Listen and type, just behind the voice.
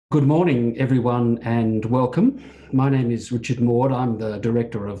Good morning, everyone, and welcome. My name is Richard Maud. I'm the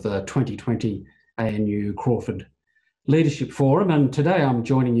director of the 2020 ANU Crawford Leadership Forum, and today I'm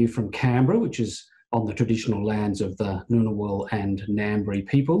joining you from Canberra, which is on the traditional lands of the Ngunnawal and Ngambri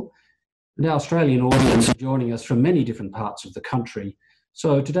people. And our Australian audience are joining us from many different parts of the country.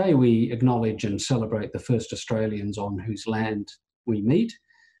 So today we acknowledge and celebrate the first Australians on whose land we meet,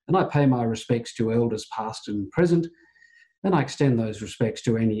 and I pay my respects to elders past and present. And I extend those respects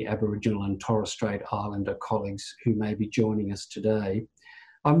to any Aboriginal and Torres Strait Islander colleagues who may be joining us today.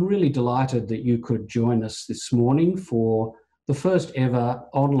 I'm really delighted that you could join us this morning for the first ever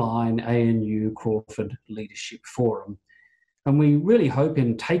online ANU Crawford Leadership Forum. And we really hope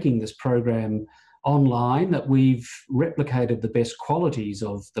in taking this program online that we've replicated the best qualities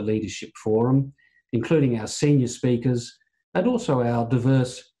of the Leadership Forum, including our senior speakers and also our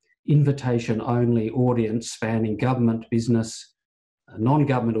diverse invitation-only audience spanning government, business,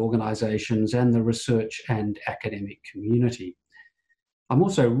 non-government organisations and the research and academic community. I'm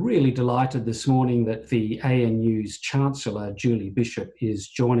also really delighted this morning that the ANU's Chancellor, Julie Bishop, is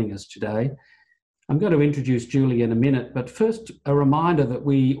joining us today. I'm going to introduce Julie in a minute, but first a reminder that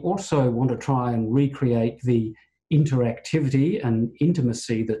we also want to try and recreate the interactivity and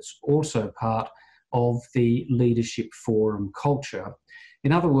intimacy that's also part of the Leadership Forum culture.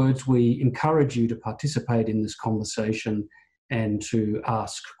 In other words, we encourage you to participate in this conversation and to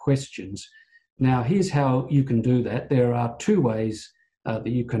ask questions. Now, here's how you can do that. There are two ways that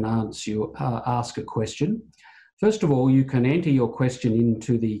you can ask a question. First of all, you can enter your question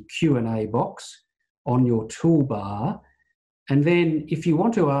into the Q&A box on your toolbar. And then if you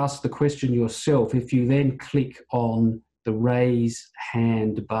want to ask the question yourself, if you then click on the raise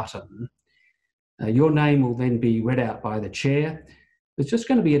hand button, your name will then be read out by the chair. There's just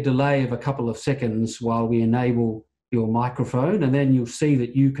going to be a delay of a couple of seconds while we enable your microphone, and then you'll see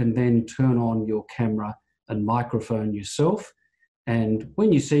that you can then turn on your camera and microphone yourself. And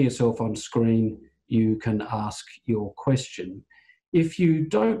when you see yourself on screen, you can ask your question. If you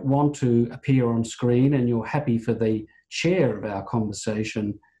don't want to appear on screen and you're happy for the chair of our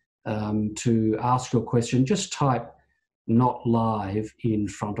conversation to ask your question, just type "not live" in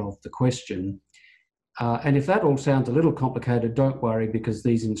front of the question. And if that all sounds a little complicated, don't worry, because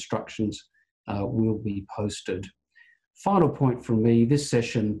these instructions will be posted. Final point from me, this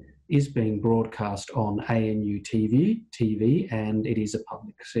session is being broadcast on ANU TV, and it is a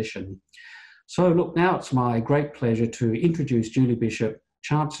public session. So look, now it's my great pleasure to introduce Julie Bishop,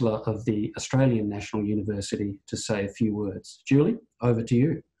 Chancellor of the Australian National University, to say a few words. Julie, over to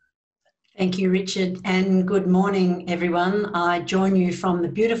you. Thank you, Richard, and good morning, everyone. I join you from the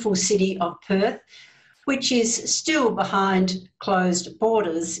beautiful city of Perth, which is still behind closed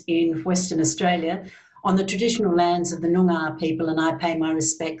borders in Western Australia on the traditional lands of the Noongar people, and I pay my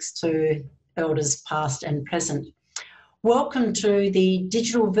respects to elders past and present. Welcome to the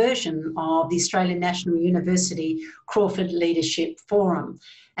digital version of the Australian National University Crawford Leadership Forum,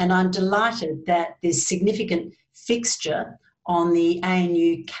 and I'm delighted that this significant fixture on the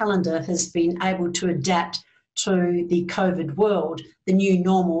ANU calendar has been able to adapt to the COVID world, the new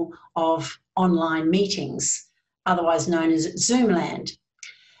normal of online meetings, otherwise known as Zoomland.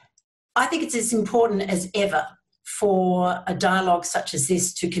 I think it's as important as ever for a dialogue such as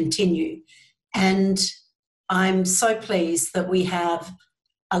this to continue. And I'm so pleased that we have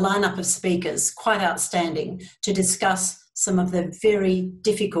a lineup of speakers, quite outstanding, to discuss some of the very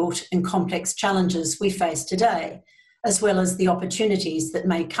difficult and complex challenges we face today, as well as the opportunities that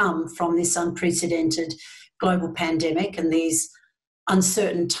may come from this unprecedented global pandemic and these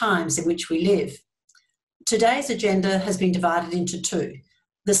uncertain times in which we live. Today's agenda has been divided into two.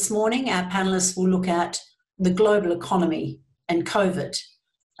 This morning, our panellists will look at the global economy and COVID.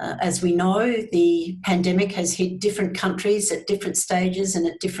 As we know, the pandemic has hit different countries at different stages and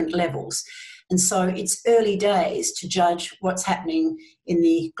at different levels. And so it's early days to judge what's happening in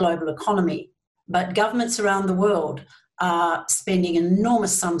the global economy. But governments around the world are spending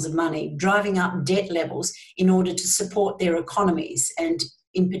enormous sums of money, driving up debt levels in order to support their economies and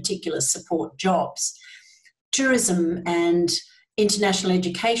in particular support jobs. Tourism and international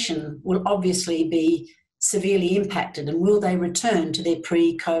education will obviously be severely impacted, and will they return to their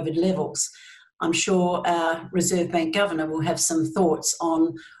pre-COVID levels? I'm sure our Reserve Bank Governor will have some thoughts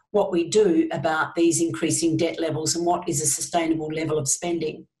on what we do about these increasing debt levels and what is a sustainable level of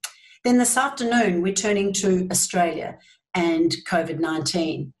spending. Then this afternoon, we're turning to Australia and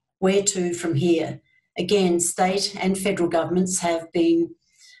COVID-19. Where to from here? Again, state and federal governments have been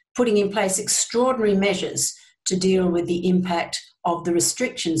putting in place extraordinary measures to deal with the impact of the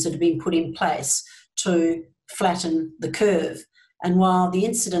restrictions that have been put in place to flatten the curve. And while the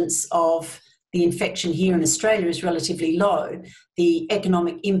incidence of the infection here in Australia is relatively low, the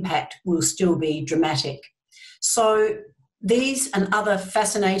economic impact will still be dramatic. So these and other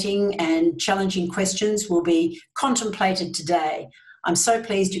fascinating and challenging questions will be contemplated today. I'm so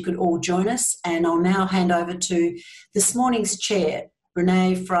pleased you could all join us, and I'll now hand over to this morning's chair,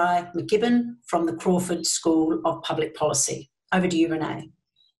 Renee Fry-McKibben from the Crawford School of Public Policy. Over to you, Renee.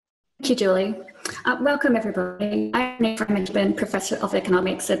 Thank you, Julie. Welcome, everybody. I'm Renee Fry-McKibben, Professor of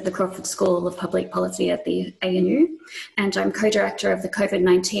Economics at the Crawford School of Public Policy at the ANU, and I'm co-director of the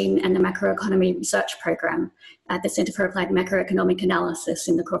COVID-19 and the Macroeconomy Research Program at the Centre for Applied Macroeconomic Analysis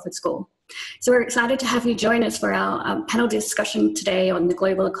in the Crawford School. So we're excited to have you join us for our panel discussion today on the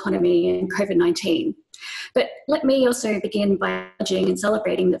global economy and COVID-19. But let me also begin by acknowledging and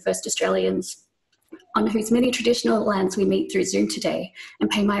celebrating the first Australians on whose many traditional lands we meet through Zoom today, and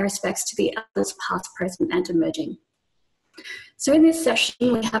pay my respects to the elders past, present and emerging. So in this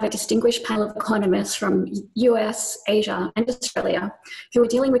session, we have a distinguished panel of economists from US, Asia and Australia who are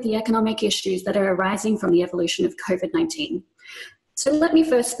dealing with the economic issues that are arising from the evolution of COVID-19. So let me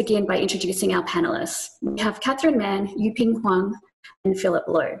first begin by introducing our panelists. We have Catherine Mann, Yuping Huang and Philip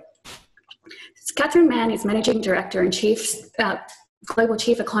Lowe. Catherine Mann is Managing Director and Global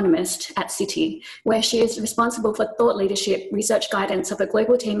Chief Economist at Citi, where she is responsible for thought leadership, research guidance of a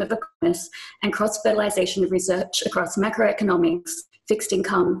global team of economists and cross-fertilization of research across macroeconomics, fixed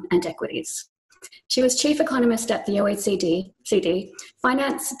income and equities. She was Chief Economist at the OECD,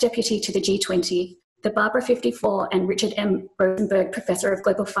 Finance Deputy to the G20, the Barbara 54 and Richard M. Rosenberg Professor of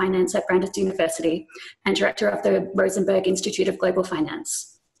Global Finance at Brandeis University, and Director of the Rosenberg Institute of Global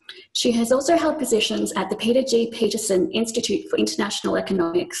Finance. She has also held positions at the Peter G. Peterson Institute for International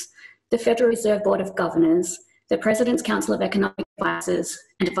Economics, the Federal Reserve Board of Governors, the President's Council of Economic Advisors,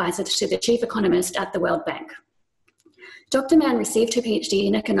 and advisor to the Chief Economist at the World Bank. Dr. Mann received her PhD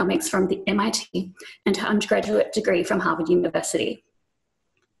in economics from the MIT and her undergraduate degree from Harvard University.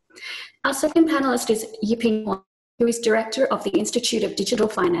 Our second panelist is Yuping Huang, who is Director of the Institute of Digital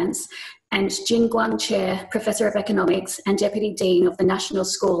Finance and Jin Guang Chair, Professor of Economics and Deputy Dean of the National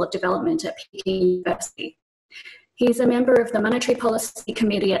School of Development at Peking University. He is a member of the Monetary Policy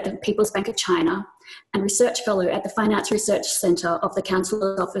Committee at the People's Bank of China and Research Fellow at the Finance Research Center of the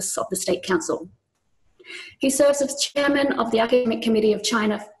Council's Office of the State Council. He serves as Chairman of the Academic Committee of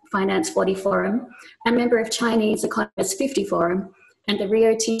China Finance 40 Forum, a member of Chinese Economists 50 Forum, and the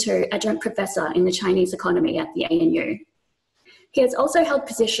Rio Tinto Adjunct Professor in the Chinese Economy at the ANU. He has also held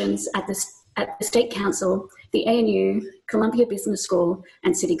positions at the State Council, the ANU, Columbia Business School,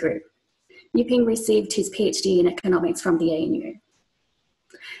 and Citigroup. Yuping received his PhD in economics from the ANU.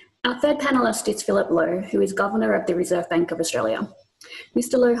 Our third panelist is Philip Lowe, who is Governor of the Reserve Bank of Australia.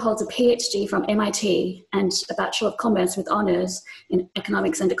 Mr. Lowe holds a PhD from MIT and a Bachelor of Commerce with honours in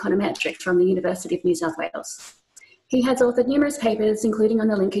economics and econometrics from the University of New South Wales. He has authored numerous papers, including on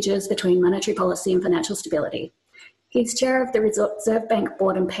the linkages between monetary policy and financial stability. He's chair of the Reserve Bank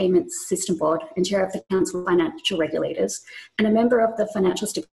Board and Payments System Board and chair of the Council of Financial Regulators and a member of the Financial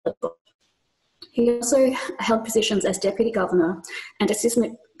Stability Board. He also held positions as Deputy Governor and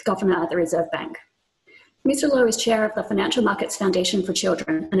Assistant Governor at the Reserve Bank. Mr. Lowe is chair of the Financial Markets Foundation for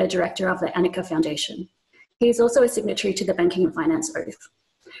Children and a director of the Annika Foundation. He is also a signatory to the Banking and Finance Oath.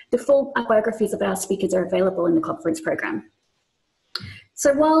 The full biographies of our speakers are available in the conference program.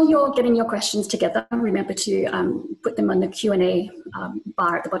 So while you're getting your questions together, remember to put them on the Q&A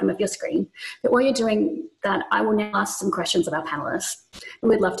bar at the bottom of your screen. But while you're doing that, I will now ask some questions of our panelists.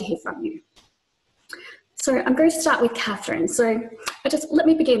 We'd love to hear from you. So I'm going to start with Catherine. So let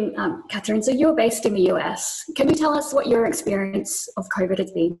me begin, Catherine. So you're based in the US. Can you tell us what your experience of COVID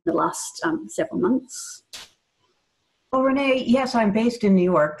has been in the last several months? Well, Renee, yes, I'm based in New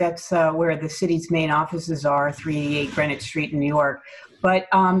York. That's where the city's main offices are, 388 Greenwich Street in New York. But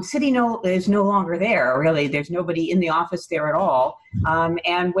Citi is no longer there, really. There's nobody in the office there at all.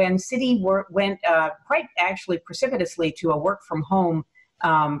 And when Citi went quite actually precipitously to a work from home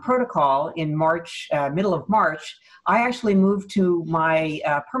protocol in March, middle of March, I actually moved to my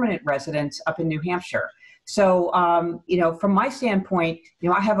permanent residence up in New Hampshire. So, from my standpoint,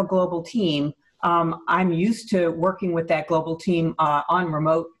 I have a global team. I'm used to working with that global team on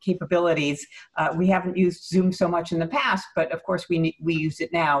remote capabilities. We haven't used Zoom so much in the past, but of course we use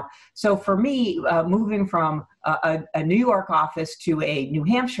it now. So for me, moving from a New York office to a New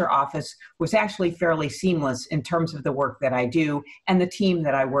Hampshire office was actually fairly seamless in terms of the work that I do and the team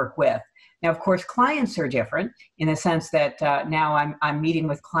that I work with. Now, of course, clients are different in the sense that now I'm meeting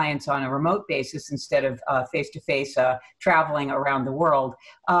with clients on a remote basis instead of face-to-face traveling around the world.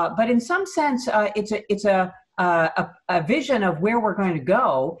 But in some sense, it's a a vision of where we're going to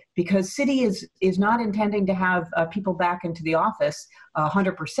go, because City is not intending to have people back into the office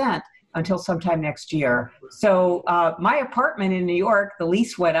 100% until sometime next year. So my apartment in New York, the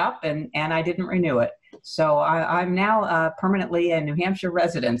lease went up and I didn't renew it. So I'm now permanently a New Hampshire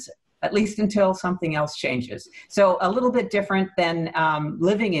resident, at least until something else changes. So a little bit different than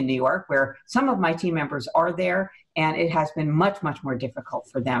living in New York, where some of my team members are there, and it has been much, much more difficult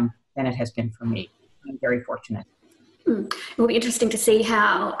for them than it has been for me. I'm very fortunate. It will be interesting to see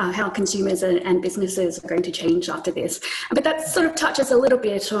how consumers and businesses are going to change after this. But that sort of touches a little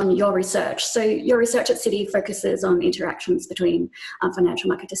bit on your research. So your research at City focuses on interactions between financial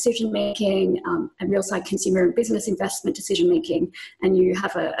market decision-making and real-side consumer and business investment decision-making, and you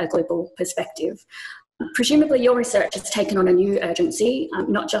have a global perspective. Presumably your research has taken on a new urgency,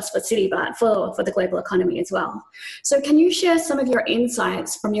 not just for City, but for the global economy as well. So can you share some of your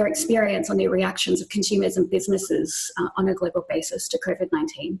insights from your experience on the reactions of consumers and businesses on a global basis to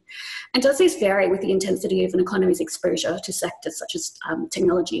COVID-19? And does this vary with the intensity of an economy's exposure to sectors such as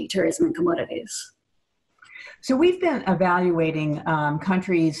technology, tourism, and commodities? So we've been evaluating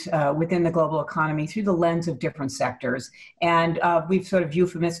countries within the global economy through the lens of different sectors. And we've sort of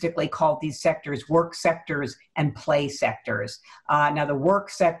euphemistically called these sectors work sectors and play sectors. Now, the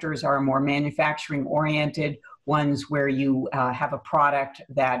work sectors are more manufacturing oriented, ones where you have a product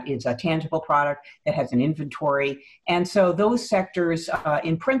that is a tangible product that has an inventory. And so those sectors,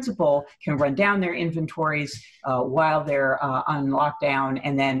 in principle, can run down their inventories while they're on lockdown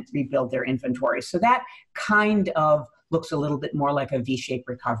and then rebuild their inventories. So that kind of looks a little bit more like a V-shaped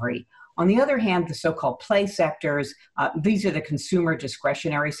recovery. On the other hand, the so-called play sectors, these are the consumer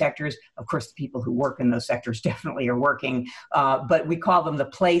discretionary sectors. Of course, the people who work in those sectors definitely are working, but we call them the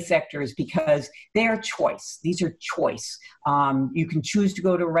play sectors because they are choice. Are choice. You can choose to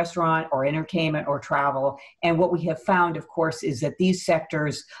go to a restaurant or entertainment or travel. And what we have found, of course, is that these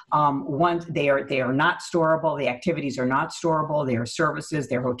sectors, they are not storable. The activities are not storable. They are services,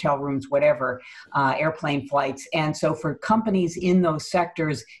 they're hotel rooms, whatever, airplane flights. And so for companies in those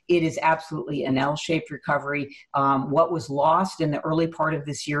sectors, it is absolutely an L-shaped recovery. What was lost in the early part of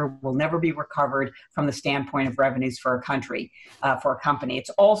this year will never be recovered from the standpoint of revenues for a country, for a company. It's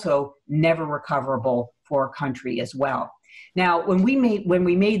also never recoverable for a country as well. Now, when we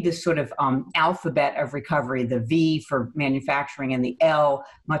made this sort of alphabet of recovery, the V for manufacturing and the L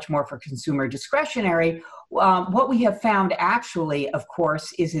much more for consumer discretionary, what we have found actually, of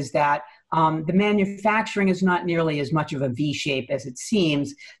course, is that the manufacturing is not nearly as much of a V shape as it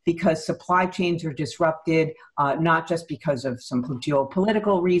seems, because supply chains are disrupted, not just because of some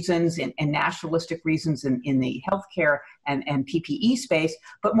geopolitical reasons and nationalistic reasons in the healthcare and PPE space,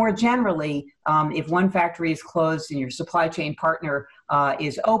 but more generally, if one factory is closed and your supply chain partner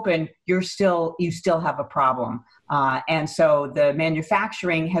is open, you still have a problem. And so the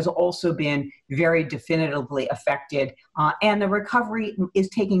manufacturing has also been very definitively affected, and the recovery is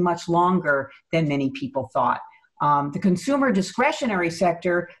taking much longer than many people thought. The consumer discretionary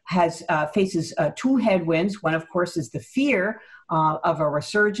sector faces two headwinds. One, of course, is the fear of a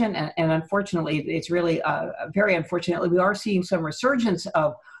resurgence, and unfortunately, it's really very unfortunately, we are seeing some resurgence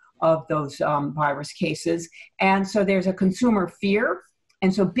of those virus cases. And so there's a consumer fear.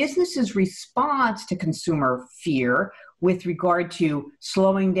 And so businesses' response to consumer fear with regard to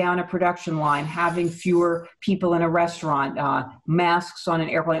slowing down a production line, having fewer people in a restaurant, masks on an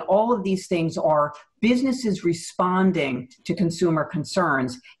airplane, all of these things are businesses responding to consumer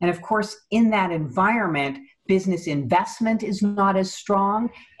concerns. And of course, in that environment, business investment is not as strong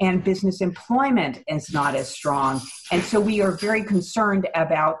and business employment is not as strong. And so we are very concerned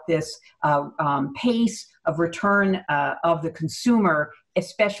about this pace of return of the consumer,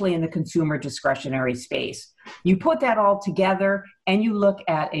 especially in the consumer discretionary space. You put that all together and you look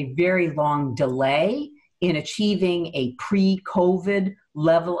at a very long delay in achieving a pre-COVID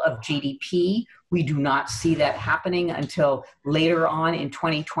level of GDP. We do not see that happening until later on in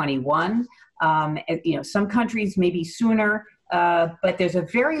 2021. Some countries maybe sooner, but there's a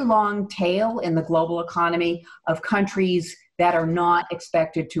very long tail in the global economy of countries that are not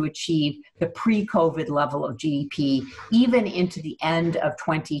expected to achieve the pre-COVID level of GDP, even into the end of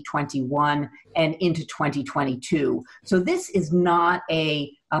 2021 and into 2022. So this is not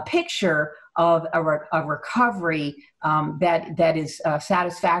a picture of a recovery that is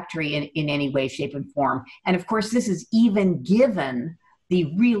satisfactory in any way, shape, and form. And of course, this is even given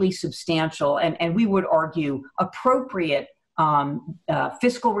the really substantial and we would argue appropriate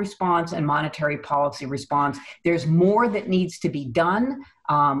fiscal response and monetary policy response. There's more that needs to be done.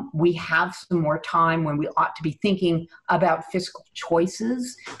 We have some more time when we ought to be thinking about fiscal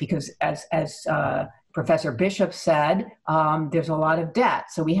choices, because as Professor Bishop said, there's a lot of debt.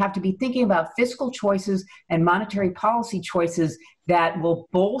 So we have to be thinking about fiscal choices and monetary policy choices that will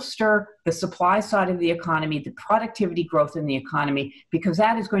bolster the supply side of the economy, the productivity growth in the economy, because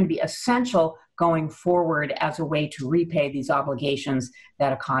that is going to be essential going forward as a way to repay these obligations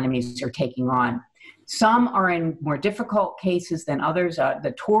that economies are taking on. Some are in more difficult cases than others.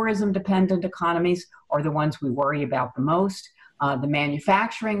 The tourism-dependent economies are the ones we worry about the most. The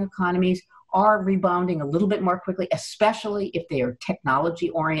manufacturing economies are rebounding a little bit more quickly, especially if they are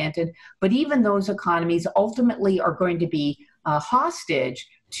technology-oriented. But even those economies ultimately are going to be hostage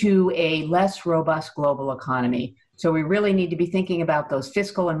to a less robust global economy. So we really need to be thinking about those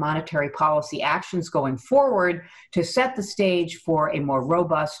fiscal and monetary policy actions going forward to set the stage for a more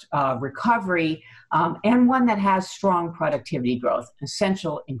robust recovery and one that has strong productivity growth,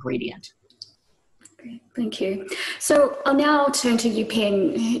 essential ingredient. Great, thank you. So I'll now turn to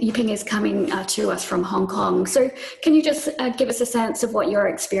Yuping. Yuping is coming to us from Hong Kong. So can you just give us a sense of what your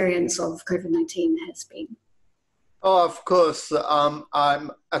experience of COVID-19 has been? Oh, of course.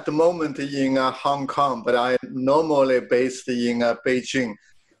 I'm at the moment in Hong Kong, but I'm normally based in Beijing.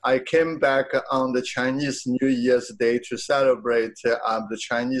 I came back on the Chinese New Year's Day to celebrate the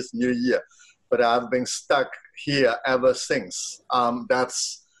Chinese New Year, but I've been stuck here ever since.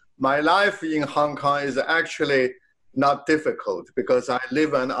 My life in Hong Kong is actually not difficult because I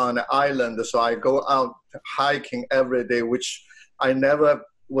live on an island, so I go out hiking every day, which I never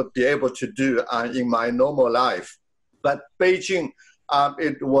would be able to do in my normal life. But Beijing,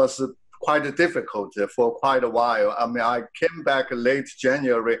 it was quite difficult for quite a while. I mean, I came back late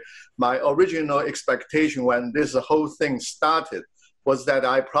January. My original expectation when this whole thing started was that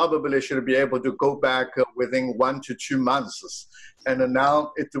I probably should be able to go back within 1 to 2 months. And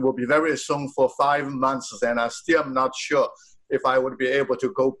now it will be very soon for 5 months, and I still am not sure if I would be able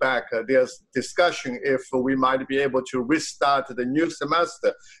to go back. There's discussion if we might be able to restart the new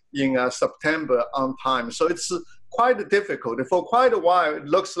semester in September on time. So it's quite difficult. For quite a while, it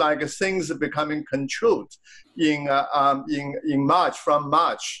looks like things are becoming controlled in March, from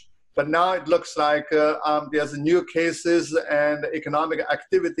March. But now it looks like there's new cases and economic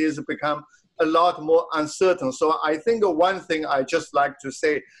activities become a lot more uncertain. So I think one thing I just like to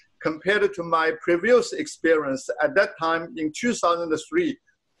say, compared to my previous experience at that time in 2003,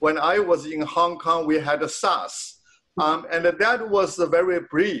 when I was in Hong Kong, we had a SARS. And that was very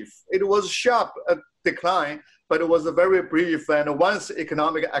brief. It was sharp decline, but it was very brief. And once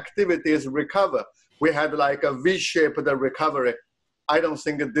economic activities recover, we had like a V-shaped recovery. I don't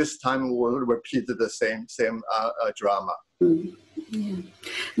think this time we'll repeat the same drama.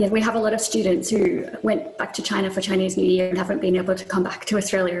 Yeah, we have a lot of students who went back to China for Chinese New Year and haven't been able to come back to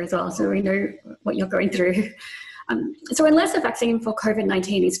Australia as well. So we know what you're going through. So unless a vaccine for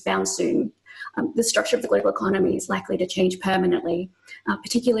COVID-19 is found soon, the structure of the global economy is likely to change permanently,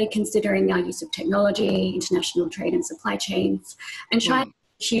 particularly considering our use of technology, international trade and supply chains, and China is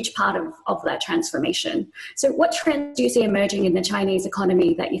a huge part of that transformation. So what trends do you see emerging in the Chinese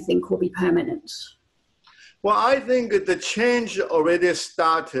economy that you think will be permanent? Well, I think the change already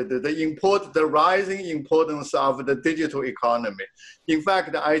started, the rising importance of the digital economy. In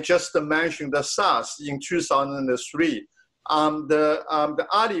fact, I just mentioned the SARS in 2003. The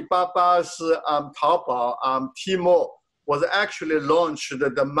Alibaba's Taobao, Tmall, was actually launched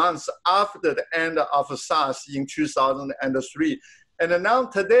the month after the end of SARS in 2003. And now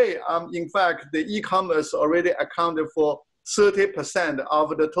today, in fact, the e-commerce already accounted for 30%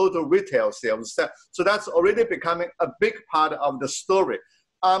 of the total retail sales. So that's already becoming a big part of the story.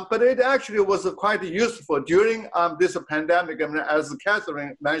 But it actually was quite useful during this pandemic. I mean, as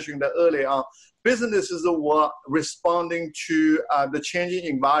Catherine mentioned earlier on, businesses were responding to the changing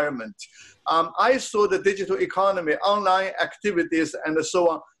environment. I saw the digital economy, online activities, and so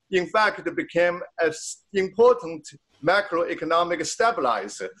on. In fact, it became an important macroeconomic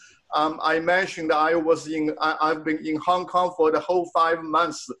stabilizer. I mentioned I've been in Hong Kong for the whole 5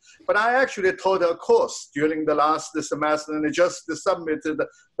 months, but I actually taught a course during the last semester and just submitted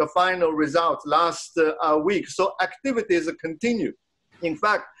the final result last week. So activities continue. In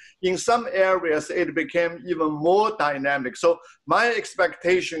fact, in some areas, it became even more dynamic. So my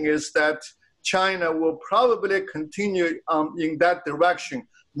expectation is that China will probably continue in that direction.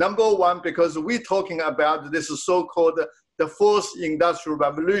 Number one, because we're talking about this so-called the fourth industrial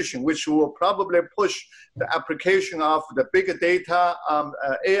revolution, which will probably push the application of the big data,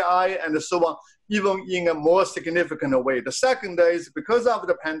 AI, and so on, even in a more significant way. The second is because of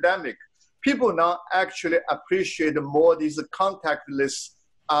the pandemic, people now actually appreciate more these contactless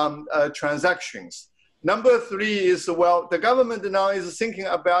transactions. Number three is, well, the government now is thinking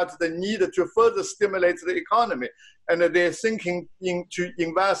about the need to further stimulate the economy. And they're thinking to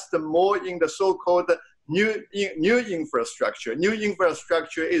invest more in the so-called new infrastructure. New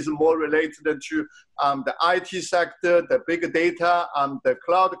infrastructure is more related to the IT sector, the big data, the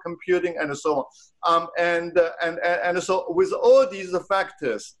cloud computing, and so on. And so with all these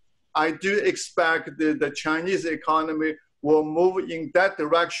factors, I do expect the Chinese economy will move in that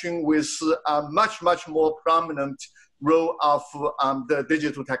direction with a much more prominent role of the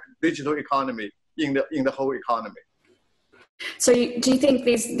digital economy in the whole economy. So do you think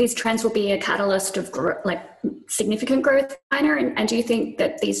these trends will be a catalyst of significant growth in China? And do you think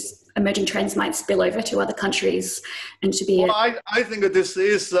that these emerging trends might spill over to other countries and to be I think this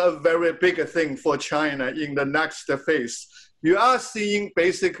is a very big thing for China in the next phase. You are seeing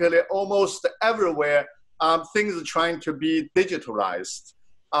basically almost everywhere things are trying to be digitalized,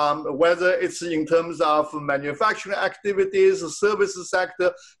 whether it's in terms of manufacturing activities, services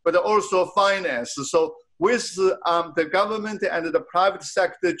sector, but also finance. So with the government and the private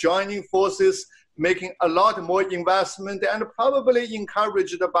sector joining forces, making a lot more investment and probably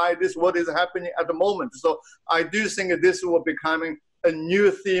encouraged by this, what is happening at the moment. So I do think this will becoming a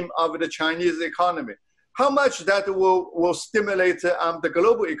new theme of the Chinese economy. How much that will stimulate the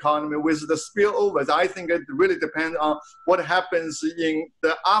global economy with the spillovers, I think it really depends on what happens in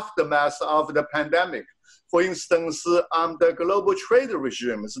the aftermath of the pandemic. For instance, the global trade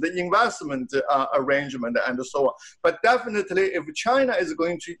regimes, the investment arrangement, and so on. But definitely, if China is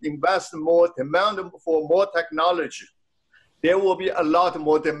going to invest more, demand for more technology, there will be a lot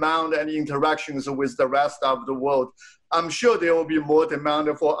more demand and interactions with the rest of the world. I'm sure there will be more demand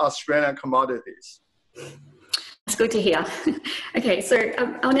for Australian commodities. That's good to hear. Okay, so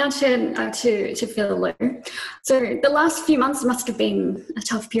I'll now turn to Phil Lowe. So the last few months must have been a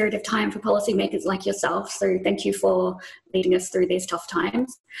tough period of time for policymakers like yourself. So thank you for leading us through these tough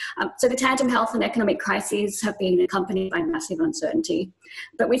times. So the tandem health and economic crises have been accompanied by massive uncertainty.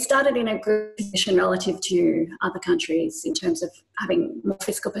 But we started in a good position relative to other countries in terms of having more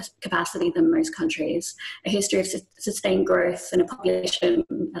fiscal capacity than most countries, a history of sustained growth, and a population,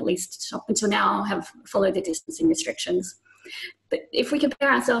 at least up until now, have followed the distancing restrictions. But if we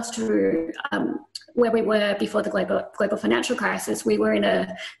compare ourselves to where we were before the global financial crisis, we were in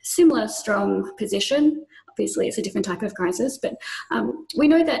a similar strong position. Obviously, it's a different type of crisis, but we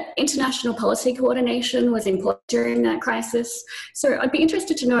know that international policy coordination was important during that crisis. So I'd be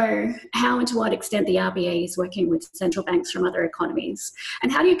interested to know how and to what extent the RBA is working with central banks from other economies.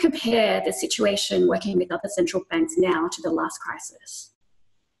 And how do you compare the situation working with other central banks now to the last crisis?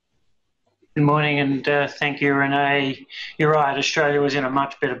 Good morning, and thank you, Renee. You're right, Australia was in a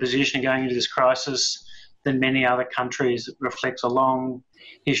much better position going into this crisis than many other countries. It reflects a long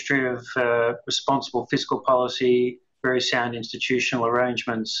history of responsible fiscal policy, very sound institutional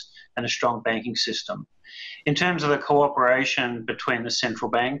arrangements, and a strong banking system. In terms of the cooperation between the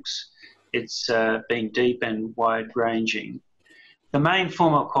central banks, it's been deep and wide-ranging. The main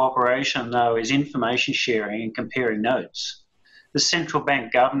form of cooperation, though, is information sharing and comparing notes. The central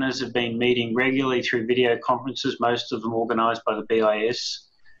bank governors have been meeting regularly through video conferences, most of them organised by the BIS.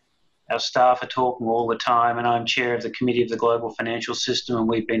 Our staff are talking all the time, and I'm chair of the Committee of the Global Financial System, and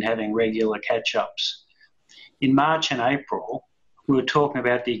we've been having regular catch-ups. In March and April, we were talking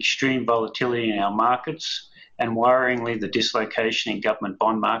about the extreme volatility in our markets and worryingly the dislocation in government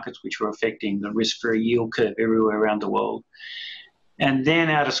bond markets, which were affecting the risk-free yield curve everywhere around the world. And then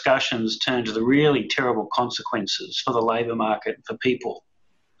our discussions turned to the really terrible consequences for the labour market, for people,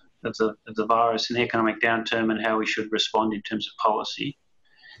 of the virus and the economic downturn, and how we should respond in terms of policy.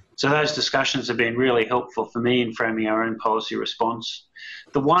 So those discussions have been really helpful for me in framing our own policy response.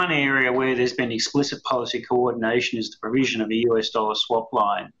 The one area where there's been explicit policy coordination is the provision of a US dollar swap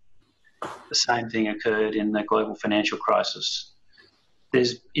line. The same thing occurred in the global financial crisis.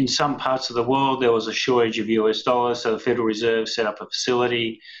 In some parts of the world, there was a shortage of US dollars, so the Federal Reserve set up a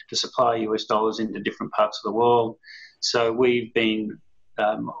facility to supply US dollars into different parts of the world. So we've been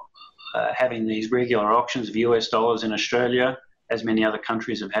having these regular auctions of US dollars in Australia, as many other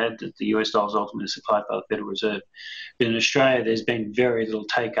countries have had, that the US dollars ultimately supplied by the Federal Reserve. But in Australia, there's been very little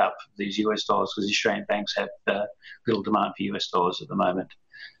take-up of these US dollars because Australian banks have little demand for US dollars at the moment.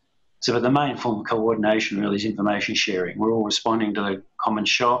 So the main form of coordination really is information sharing. We're all responding to the common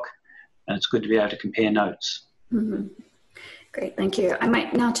shock, and it's good to be able to compare notes. Mm-hmm. Great, thank you. I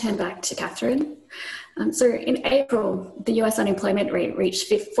might now turn back to Catherine. So in April, the US unemployment rate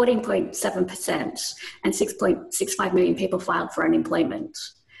reached 14.7%, and 6.65 million people filed for unemployment.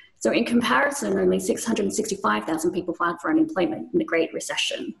 So in comparison, only 665,000 people filed for unemployment in the Great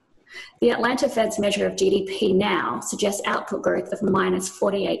Recession. The Atlanta Fed's measure of GDP now suggests output growth of minus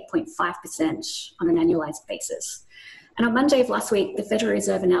 48.5% on an annualized basis. And on Monday of last week, the Federal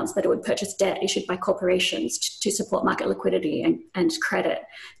Reserve announced that it would purchase debt issued by corporations to support market liquidity and credit,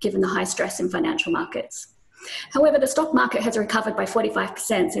 given the high stress in financial markets. However, the stock market has recovered by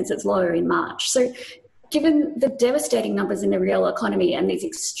 45% since its low in March. So given the devastating numbers in the real economy and these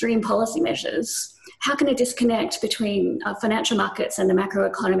extreme policy measures, how can a disconnect between financial markets and the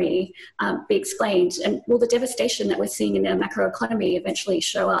macroeconomy be explained? And will the devastation that we're seeing in the macroeconomy eventually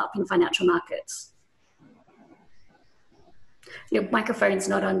show up in financial markets? Your microphone's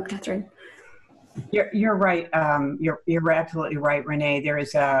not on, Catherine. You're right. You're absolutely right, Renee. There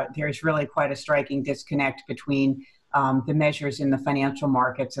is really quite a striking disconnect between the measures in the financial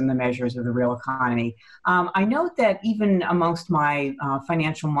markets and the measures of the real economy. I note that even amongst my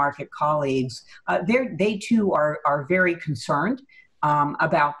financial market colleagues, they too are very concerned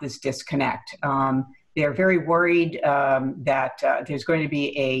about this disconnect. They're very worried that there's going to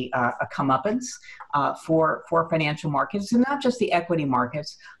be a comeuppance for financial markets, and not just the equity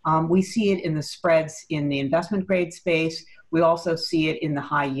markets. We see it in the spreads in the investment grade space. We also see it in the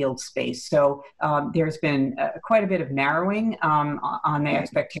high yield space. So there's been quite a bit of narrowing on the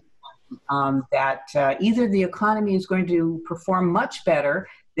expectation that either the economy is going to perform much better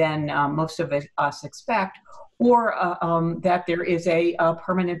than most of us expect, or that there is a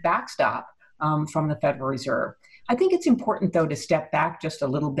permanent backstop from the Federal Reserve. I think it's important, though, to step back just a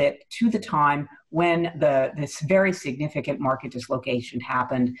little bit to the time when this very significant market dislocation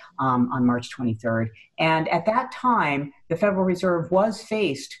happened on March 23rd. And at that time, the Federal Reserve was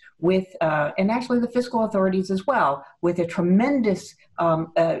faced with, and actually the fiscal authorities as well, with a tremendous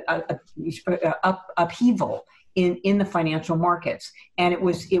upheaval in the financial markets. And it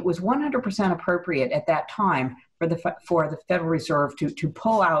was 100% appropriate at that time for the Federal Reserve to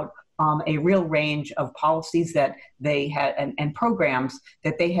pull out a real range of policies that they had and programs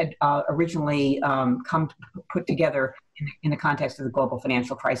that they had originally come to put together in the context of the global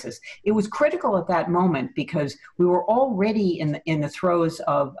financial crisis. It was critical at that moment because we were already in the throes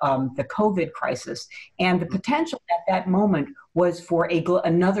of the COVID crisis, and the potential at that moment was for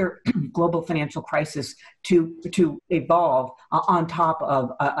another global financial crisis to evolve on top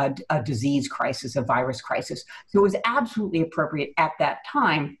of a disease crisis, a virus crisis. So it was absolutely appropriate at that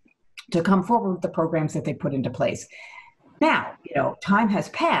time to come forward with the programs that they put into place. Now, time has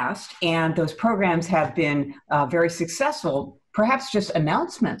passed, and those programs have been very successful. Perhaps just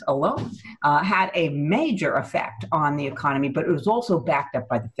announcement alone had a major effect on the economy, but it was also backed up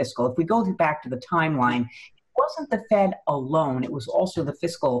by the fiscal. If we go back to the timeline, it wasn't the Fed alone, it was also the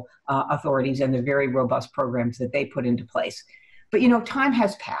fiscal authorities and the very robust programs that they put into place. But time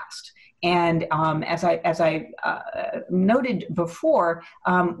has passed. And as I noted before,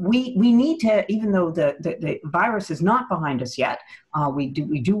 we need to, even though the virus is not behind us yet, we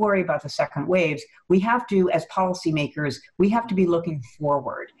do worry about the second waves. We have to, as policymakers, we have to be looking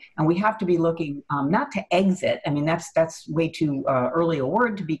forward, and we have to be looking not to exit. I mean, that's way too early a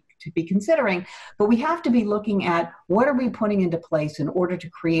word to be considering, but we have to be looking at what are we putting into place in order to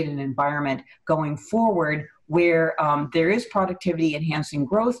create an environment going forward where there is productivity enhancing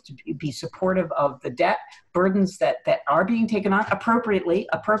growth, to be supportive of the debt burdens that are being taken on appropriately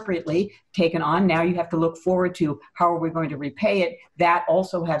taken on. Now you have to look forward to how are we going to repay it. That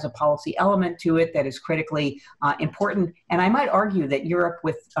also has a policy element to it that is critically important. And I might argue that Europe,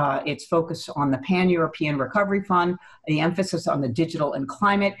 with its focus on the Pan-European Recovery Fund, the emphasis on the digital and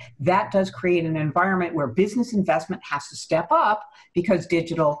climate, that does create an environment where business investment has to step up because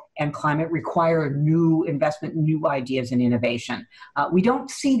digital and climate require new investment, new ideas and innovation. We don't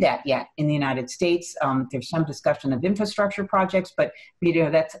see that yet in the United States. There's some discussion of infrastructure projects, but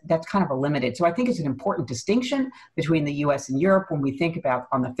that's kind of a limited. So I think it's an important distinction between the US and Europe when we think about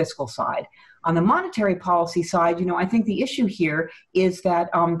on the fiscal side. On the monetary policy side, I think the issue here is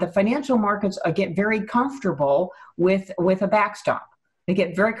that the financial markets get very comfortable with a backstop. They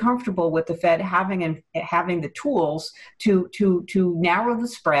get very comfortable with the Fed having the tools to narrow the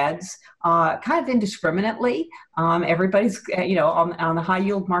spreads kind of indiscriminately. Everybody's on the high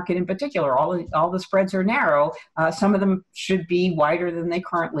yield market in particular, all the spreads are narrow. Some of them should be wider than they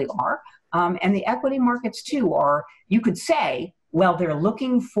currently are, and the equity markets too are. You could say, well, they're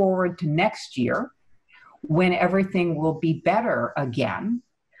looking forward to next year when everything will be better again,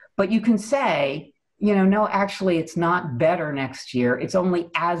 but you can say, no, actually, it's not better next year. It's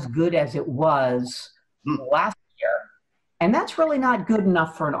only as good as it was last year. And that's really not good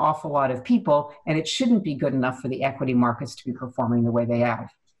enough for an awful lot of people, and it shouldn't be good enough for the equity markets to be performing the way they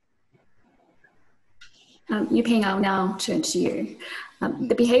have. Yuping, I'll now turn to you.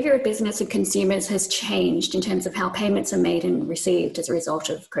 The behaviour of business and consumers has changed in terms of how payments are made and received as a result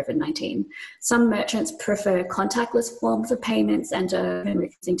of COVID-19. Some merchants prefer contactless forms of payments and are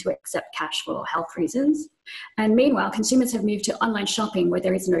refusing to accept cash for health reasons. And meanwhile, consumers have moved to online shopping where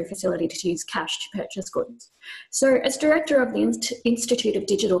there is no facility to use cash to purchase goods. So as director of the Institute of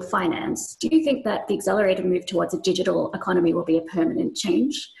Digital Finance, do you think that the accelerated move towards a digital economy will be a permanent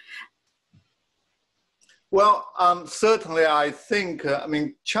change? Well, certainly I think,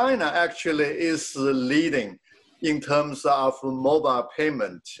 China actually is leading in terms of mobile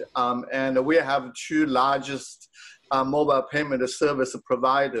payment. And we have two largest mobile payment service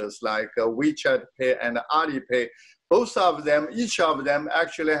providers like WeChat Pay and Alipay. Both of them, each of them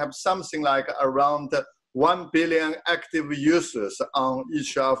actually have something like around 1 billion active users on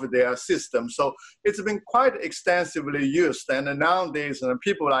each of their systems. So it's been quite extensively used. And nowadays,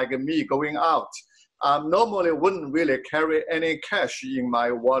 people like me going out, normally wouldn't really carry any cash in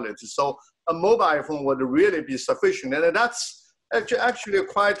my wallet. So a mobile phone would really be sufficient. And that's actually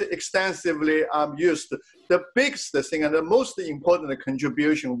quite extensively used. The biggest thing and the most important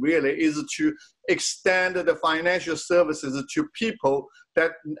contribution really is to extend the financial services to people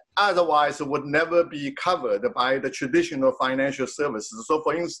that otherwise would never be covered by the traditional financial services. So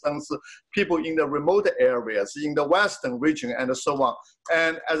for instance, people in the remote areas, in the Western region and so on.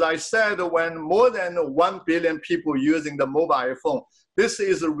 And as I said, when more than 1 billion people using the mobile phone, this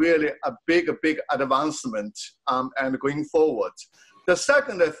is really a big advancement and going forward. The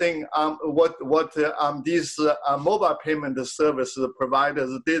second thing, what these mobile payment service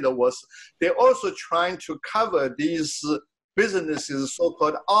providers did was they also trying to cover these businesses,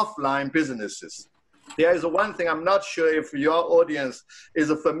 so-called offline businesses. There is one thing, I'm not sure if your audience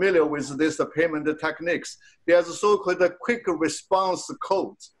is familiar with this payment techniques. There's a so-called quick response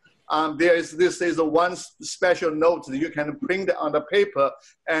code. This is one special note that you can print on the paper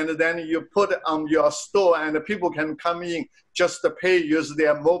and then you put it on your store and people can come in just to pay, use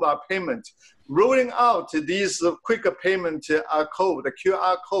their mobile payment. Rolling out these quick payment code, the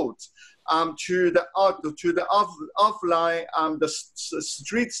QR codes, to the offline, the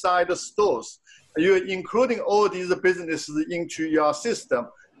street side stores. You're including all these businesses into your system.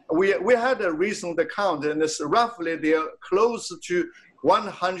 We had a recent count and it's roughly they're close to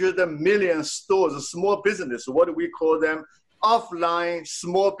 100 million stores, small businesses, what we call them, offline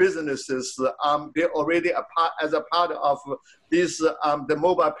small businesses. They're already as a part of these the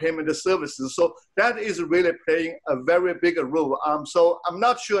mobile payment services. So that is really playing a very big role. So I'm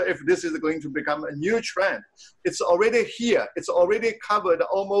not sure if this is going to become a new trend. It's already here. It's already covered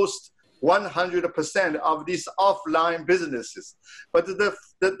almost 100% of these offline businesses. But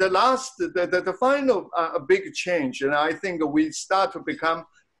the final big change, and I think we start to become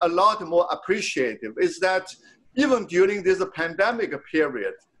a lot more appreciative, is that even during this pandemic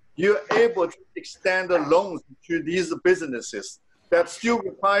period, you're able to extend the loans to these businesses that still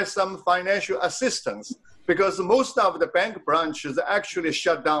require some financial assistance because most of the bank branches actually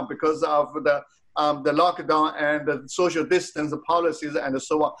shut down because of the lockdown and the social distance policies and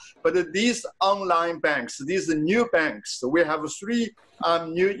so on. But these online banks, these new banks, we have 3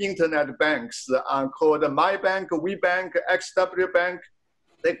 new internet banks called MyBank, WeBank, XW Bank.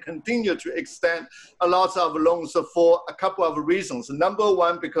 They continue to extend a lot of loans for a couple of reasons. Number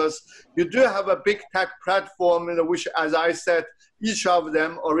one, because you do have a big tech platform in which, as I said, each of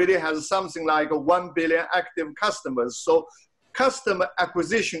them already has something like 1 billion active customers. So customer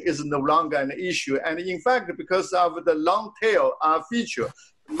acquisition is no longer an issue. And in fact, because of the long tail feature,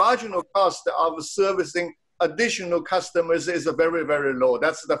 marginal cost of servicing additional customers is very, very low.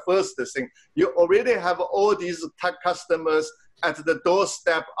 That's the first thing. You already have all these tech customers at the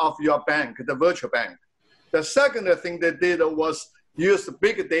doorstep of your bank, the virtual bank. The second thing they did was use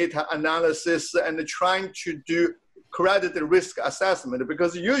big data analysis and trying to do credit risk assessment,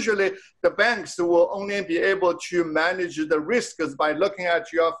 because usually the banks will only be able to manage the risks by looking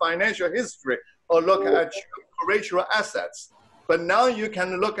at your financial history or look at your collateral assets. But now you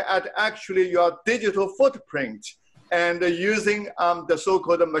can look at actually your digital footprint and using the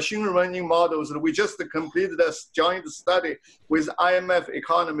so-called machine learning models. We just completed a joint study with IMF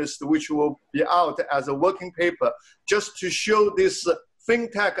economists, which will be out as a working paper, just to show this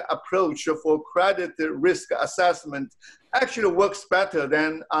fintech approach for credit risk assessment actually works better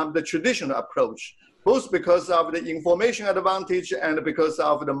than the traditional approach, both because of the information advantage and because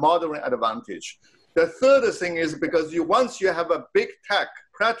of the modeling advantage. The third thing is because once you have a big tech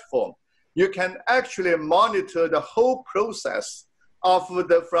platform, you can actually monitor the whole process of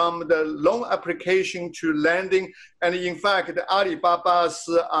from the loan application to lending. And in fact, Alibaba's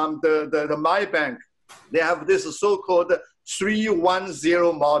the MyBank They have this so-called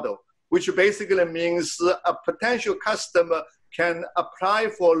 310 model, which basically means a potential customer can apply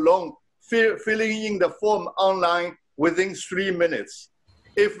for a loan, filling in the form online within 3 minutes.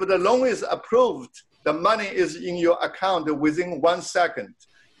 If the loan is approved, the money is in your account within 1 second.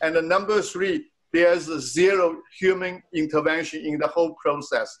 And number 3, there's zero human intervention in the whole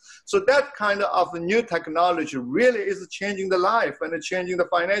process. So that kind of new technology really is changing the life and changing the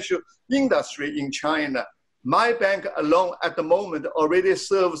financial industry in China. My bank alone at the moment already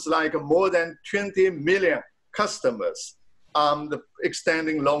serves like more than 20 million customers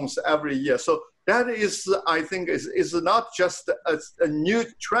extending loans every year. So that is, I think, is not just a new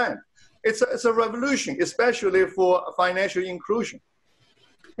trend. It's a revolution, especially for financial inclusion.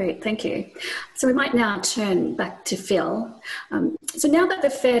 Great, thank you. So we might now turn back to Phil. So now that the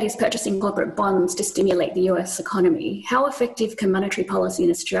Fed is purchasing corporate bonds to stimulate the US economy, how effective can monetary policy in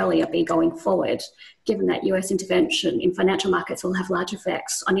Australia be going forward, given that US intervention in financial markets will have large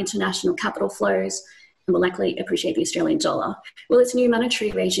effects on international capital flows and will likely appreciate the Australian dollar? Will this new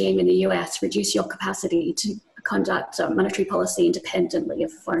monetary regime in the US reduce your capacity to conduct monetary policy independently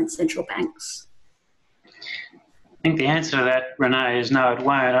of foreign central banks? I think the answer to that, Renee, is no, it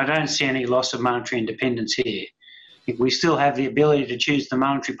won't. I don't see any loss of monetary independence here. I think we still have the ability to choose the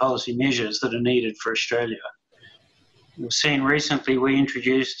monetary policy measures that are needed for Australia. We've seen recently we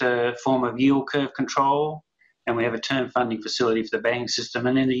introduced a form of yield curve control, and we have a term funding facility for the banking system.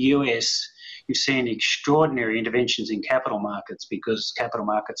 And in the US, you've seen extraordinary interventions in capital markets, because capital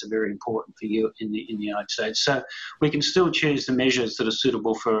markets are very important for you in the United States. So we can still choose the measures that are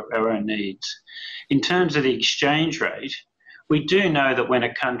suitable for our own needs. In terms of the exchange rate, we do know that when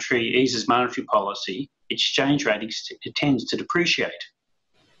a country eases monetary policy, exchange rate it tends to depreciate.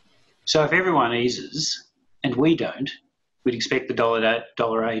 So if everyone eases and we don't, we'd expect the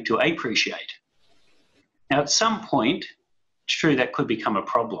dollar A to appreciate. Now, at some point, it's true that could become a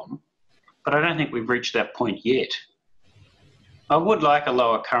problem, but I don't think we've reached that point yet. I would like a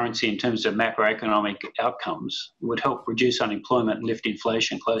lower currency in terms of macroeconomic outcomes. It would help reduce unemployment and lift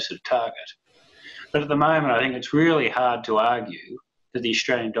inflation closer to target. But at the moment, I think it's really hard to argue that the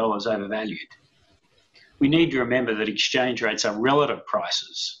Australian dollar is overvalued. We need to remember that exchange rates are relative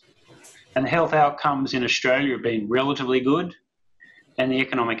prices, and the health outcomes in Australia have been relatively good, and the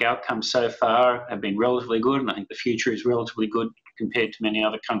economic outcomes so far have been relatively good, and I think the future is relatively good compared to many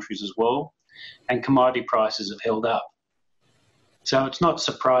other countries as well, and commodity prices have held up. So it's not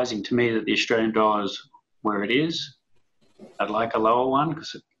surprising to me that the Australian dollar is where it is. I'd like a lower one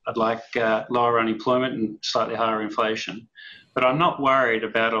because I'd like lower unemployment and slightly higher inflation. But I'm not worried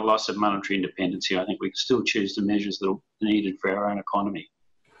about a loss of monetary independence here. I think we can still choose the measures that are needed for our own economy.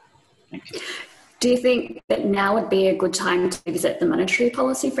 Thank you. Do you think that now would be a good time to visit the monetary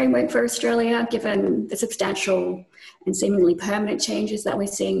policy framework for Australia, given the substantial and seemingly permanent changes that we're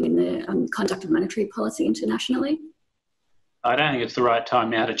seeing in the conduct of monetary policy internationally? I don't think it's the right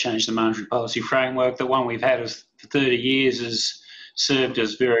time now to change the monetary policy framework. The one we've had for 30 years has served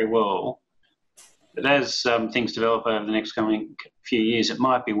us very well. But as things develop over the next coming few years, it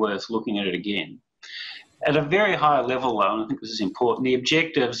might be worth looking at it again. At a very high level, though, and I think this is important, the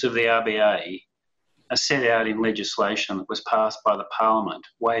objectives of the RBA are set out in legislation that was passed by the Parliament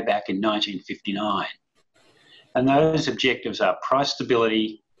way back in 1959. And those objectives are price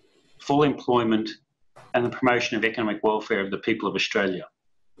stability, full employment, and the promotion of economic welfare of the people of Australia.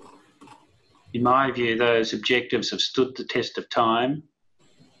 In my view, those objectives have stood the test of time.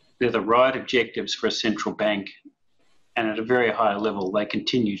 They're the right objectives for a central bank, and at a very high level, they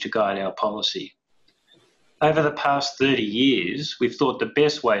continue to guide our policy. Over the past 30 years, we've thought the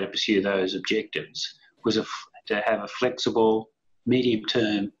best way to pursue those objectives was to have a flexible,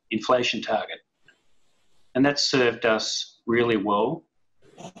 medium-term inflation target. And that's served us really well.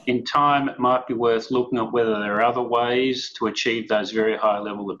 In time, it might be worth looking at whether there are other ways to achieve those very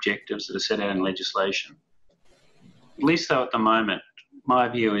high-level objectives that are set out in legislation. At least, though, at the moment, my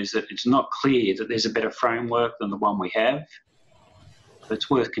view is that it's not clear that there's a better framework than the one we have. It's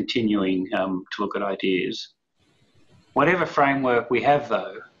worth continuing to look at ideas. Whatever framework we have,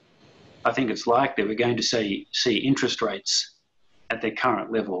 though, I think it's likely we're going to see interest rates at their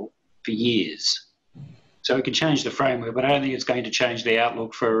current level for years. So we can change the framework, but I don't think it's going to change the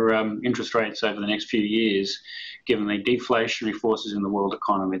outlook for interest rates over the next few years, given the deflationary forces in the world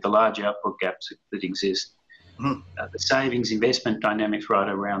economy, the large output gaps that exist, the savings investment dynamics right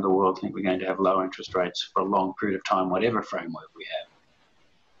around the world. I think we're going to have low interest rates for a long period of time, whatever framework we have.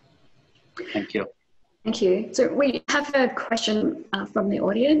 Thank you. Thank you. So we have a question from the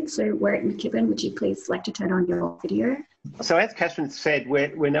audience. So Warwick McKibben, would you please like to turn on your video? So as Catherine said,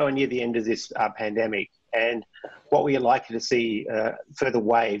 we're nowhere near the end of this pandemic, and what we are likely to see further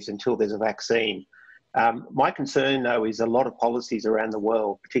waves until there's a vaccine. My concern, though, is a lot of policies around the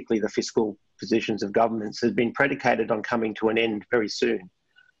world, particularly the fiscal positions of governments, have been predicated on coming to an end very soon.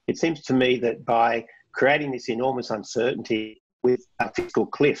 It seems to me that by creating this enormous uncertainty with fiscal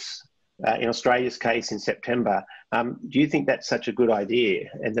cliffs, in Australia's case in September, do you think that's such a good idea,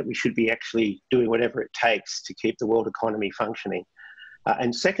 and that we should be actually doing whatever it takes to keep the world economy functioning?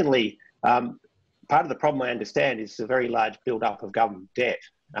 And secondly, part of the problem I understand is the very large build-up of government debt.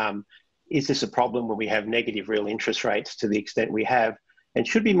 Is this a problem when we have negative real interest rates to the extent we have? And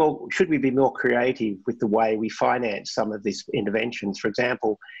should we be more creative with the way we finance some of these interventions? For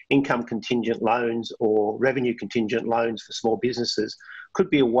example, income contingent loans or revenue contingent loans for small businesses could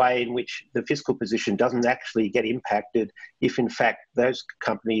be a way in which the fiscal position doesn't actually get impacted if, in fact, those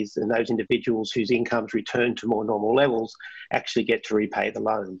companies and those individuals whose incomes return to more normal levels actually get to repay the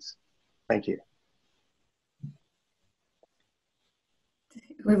loans. Thank you.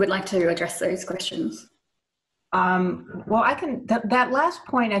 We would like to address those questions. Well, I can, that last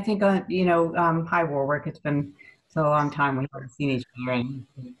point, I think, hi Warwick, it's been so a long time we haven't seen each other, and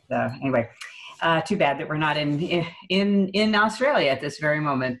anyway, too bad that we're not in Australia at this very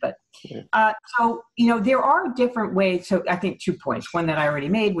moment, but so, there are different ways. So I think 2 points, one that I already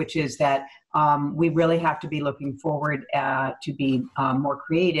made, which is that we really have to be looking forward to be more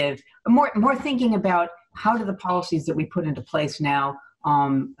creative, more thinking about how do the policies that we put into place now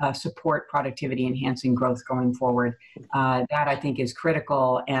support productivity enhancing growth going forward. That I think is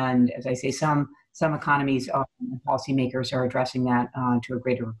critical, and as I say, some economies and policymakers are addressing that to a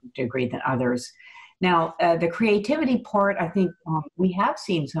greater degree than others. Now, the creativity part, I think we have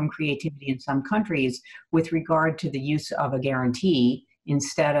seen some creativity in some countries with regard to the use of a guarantee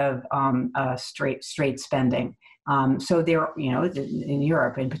instead of straight spending. So there, in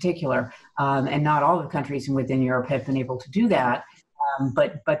Europe in particular, and not all the countries within Europe have been able to do that.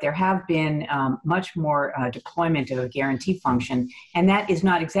 But there have been much more deployment of a guarantee function, and that is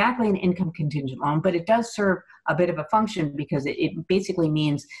not exactly an income contingent loan, but it does serve a bit of a function because it basically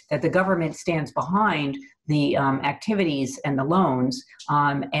means that the government stands behind the activities and the loans,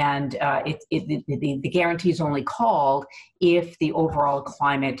 and the guarantee is only called if the overall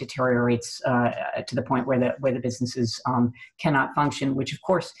climate deteriorates to the point where the businesses cannot function, which of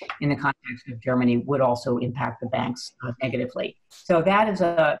course in the context of Germany would also impact the banks negatively. So that is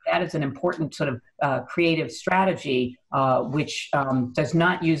an important sort of creative strategy which does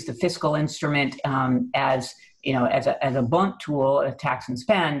not use the fiscal instrument as a blunt tool, a tax and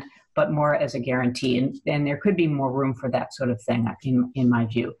spend, but more as a guarantee. And there could be more room for that sort of thing, in my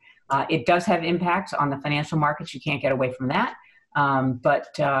view. It does have impacts on the financial markets. You can't get away from that. But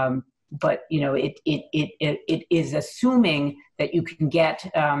it is assuming that you can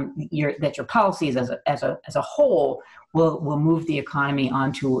get that your policies as a whole will move the economy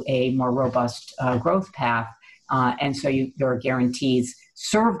onto a more robust growth path. And so your guarantees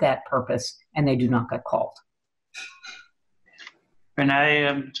serve that purpose, and they do not get called. Renee,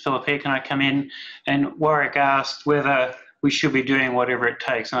 it's Philip here. Can I come in? And Warwick asked whether we should be doing whatever it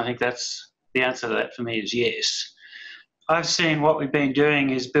takes. And I think that's the answer to that for me is yes. I've seen what we've been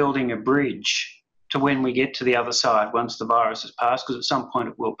doing is building a bridge to when we get to the other side once the virus has passed, because at some point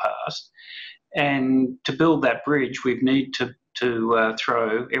it will pass. And to build that bridge, we need to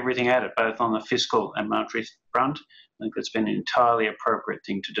throw everything at it, both on the fiscal and monetary front. I think that's been an entirely appropriate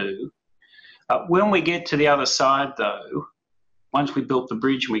thing to do. When we get to the other side, though, once we built the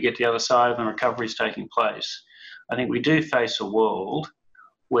bridge and we get to the other side and recovery is taking place, I think we do face a world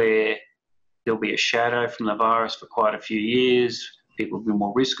where there'll be a shadow from the virus for quite a few years. People will be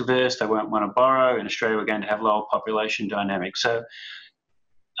more risk averse. They won't want to borrow. In Australia, we're going to have lower population dynamics. So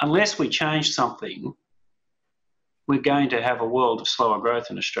unless we change something, we're going to have a world of slower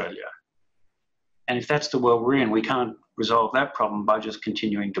growth in Australia. And if that's the world we're in, we can't resolve that problem by just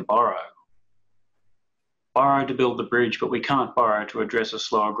continuing to borrow. Borrow to build the bridge, but we can't borrow to address a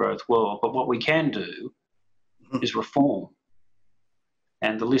slower growth world. But what we can do is reform.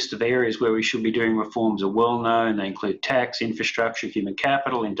 And the list of areas where we should be doing reforms are well known. They include tax, infrastructure, human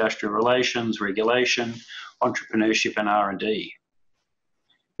capital, industrial relations, regulation, entrepreneurship, and R&D.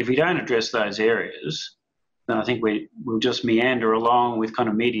 If we don't address those areas, then I think we'll just meander along with kind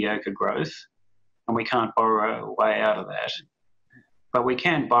of mediocre growth, and we can't borrow a way out of that. But we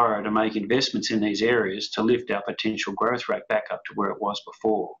can borrow to make investments in these areas to lift our potential growth rate back up to where it was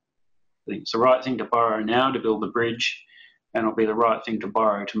before. I think it's the right thing to borrow now to build the bridge, and it'll be the right thing to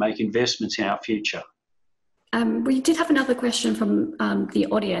borrow to make investments in our future. We did have another question from the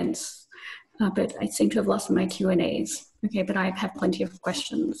audience, but I seem to have lost my Q&As. Okay, but I have plenty of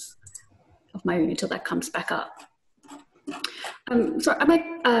questions of my own until that comes back up. So I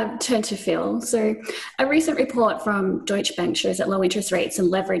might turn to Phil. So a recent report from Deutsche Bank shows that low interest rates and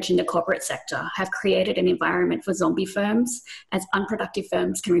leverage in the corporate sector have created an environment for zombie firms, as unproductive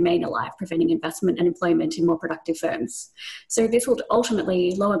firms can remain alive, preventing investment and employment in more productive firms. So this will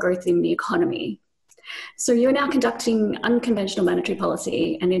ultimately lower growth in the economy. So you're now conducting unconventional monetary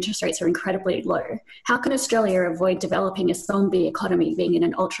policy and interest rates are incredibly low. How can Australia avoid developing a zombie economy being in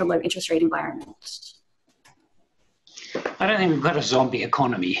an ultra low interest rate environment? I don't think we've got a zombie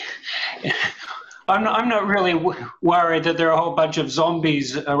economy. I'm not really worried that there are a whole bunch of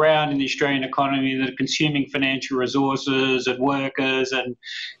zombies around in the Australian economy that are consuming financial resources and workers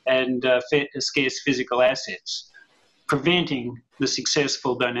and scarce physical assets, preventing the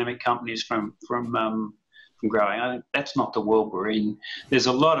successful dynamic companies from growing. I think that's not the world we're in. There's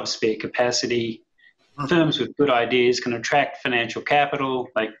a lot of spare capacity. Firms with good ideas can attract financial capital,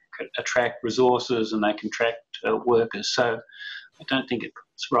 they can attract resources, and they can attract workers. So I don't think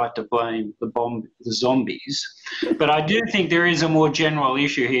it's right to blame the zombies. But I do think there is a more general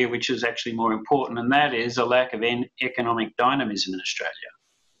issue here, which is actually more important, and that is a lack of economic dynamism in Australia.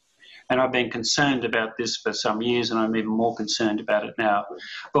 And I've been concerned about this for some years, and I'm even more concerned about it now.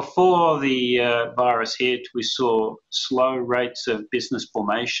 Before the virus hit, we saw slow rates of business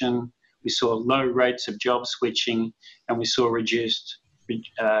formation, we saw low rates of job switching, and we saw reduced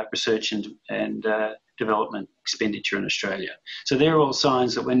research and development expenditure in Australia. So they're all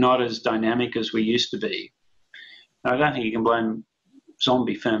signs that we're not as dynamic as we used to be. Now, I don't think you can blame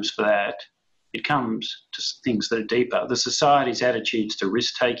zombie firms for that. It comes to things that are deeper. The society's attitudes to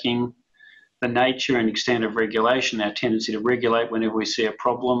risk-taking, the nature and extent of regulation, our tendency to regulate whenever we see a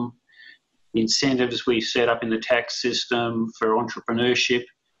problem, the incentives we set up in the tax system for entrepreneurship,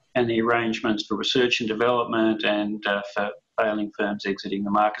 and the arrangements for research and development and for failing firms exiting the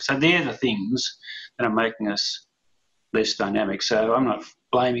market. So they're the things that are making us less dynamic. So I'm not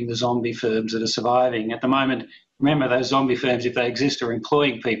blaming the zombie firms that are surviving. At the moment, remember, those zombie firms, if they exist, are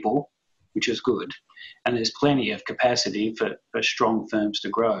employing people, which is good, and there's plenty of capacity for strong firms to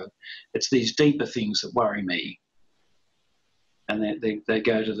grow. It's these deeper things that worry me, and they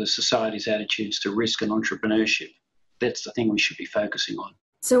go to the society's attitudes to risk and entrepreneurship. That's the thing we should be focusing on.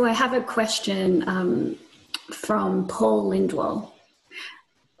 So I have a question from Paul Lindwell,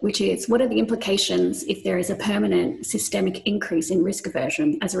 which is, what are the implications if there is a permanent systemic increase in risk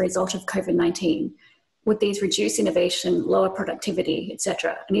aversion as a result of COVID-19? Would these reduce innovation, lower productivity,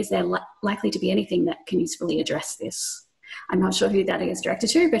 etc.? And is there likely to be anything that can usefully address this? I'm not sure who that is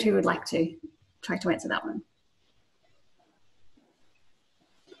directed to, but who would like to try to answer that one?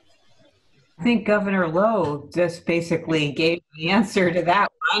 I think Governor Lowe just basically gave the answer to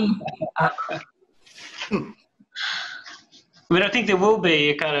that one. I mean, I think there will be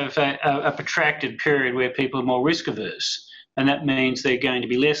a kind of a protracted period where people are more risk averse, and that means they're going to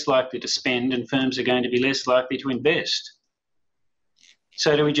be less likely to spend and firms are going to be less likely to invest.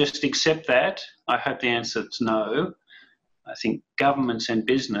 So do we just accept that? I hope the answer is no. I think governments and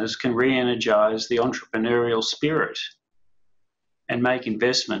business can re-energise the entrepreneurial spirit and make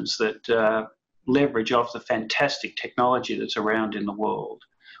investments that leverage off the fantastic technology that's around in the world.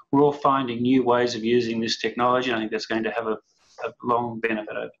 We're all finding new ways of using this technology, and I think that's going to have a long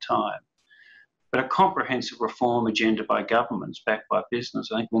benefit over time. But a comprehensive reform agenda by governments, backed by business,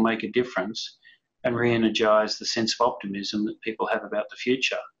 I think will make a difference and re-energise the sense of optimism that people have about the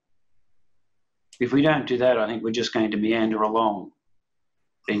future. If we don't do that, I think we're just going to meander along,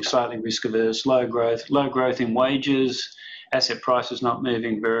 being slightly risk averse, low growth in wages, asset prices not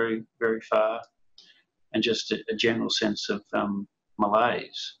moving very, very far, and just a general sense of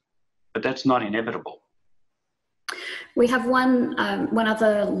malaise. But that's not inevitable. We have one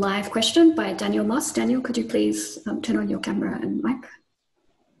other live question by Daniel Moss. Daniel, could you please turn on your camera and mic?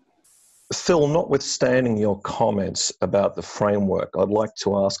 Phil, notwithstanding your comments about the framework, I'd like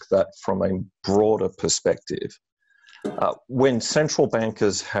to ask that from a broader perspective. When central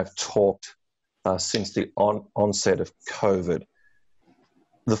bankers have talked since the onset of COVID,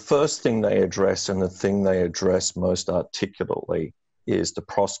 the first thing they address, and the thing they address most articulately, is the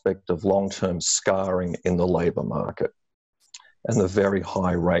prospect of long-term scarring in the labour market and the very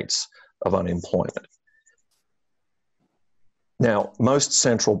high rates of unemployment. Now, most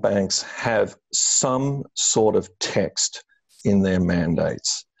central banks have some sort of text in their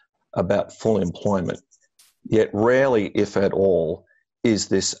mandates about full employment, yet rarely, if at all, is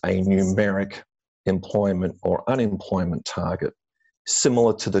this a numeric employment or unemployment target,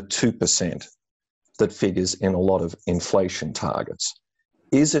 similar to the 2% that figures in a lot of inflation targets.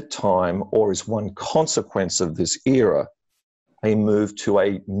 Is it time, or is one consequence of this era a move to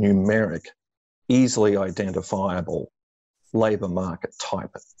a numeric, easily identifiable labour market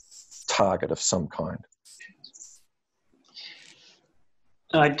type target of some kind?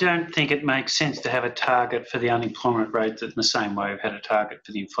 I don't think it makes sense to have a target for the unemployment rate in the same way we've had a target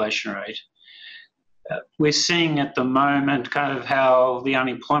for the inflation rate. We're seeing at the moment kind of how the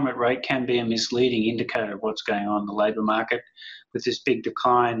unemployment rate can be a misleading indicator of what's going on in the labour market. With this big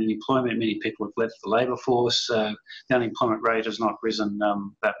decline in employment, many people have left the labour force. The unemployment rate has not risen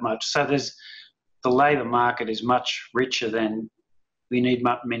that much. So the labour market is much richer than we need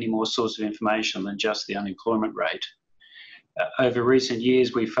many more sources of information than just the unemployment rate. Over recent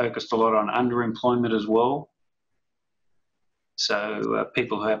years, we focused a lot on underemployment as well. So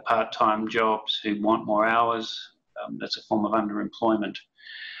people who have part-time jobs who want more hours, that's a form of underemployment.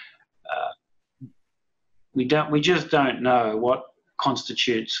 We just don't know what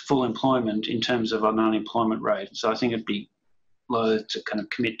constitutes full employment in terms of an unemployment rate. So I think it'd be loath to kind of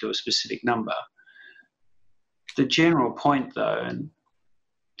commit to a specific number. The general point, though, and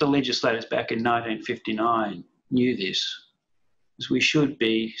the legislators back in 1959 knew this, is we should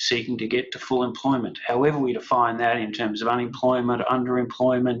be seeking to get to full employment, however we define that in terms of unemployment,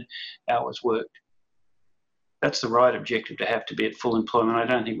 underemployment, hours worked. That's the right objective, to have to be at full employment. I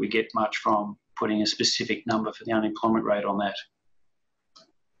don't think we get much from putting a specific number for the unemployment rate on that.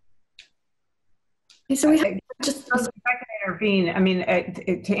 So we have just if I can intervene, I mean,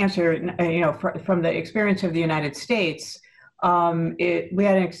 to answer, from the experience of the United States, the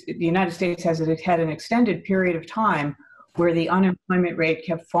United States has had an extended period of time where the unemployment rate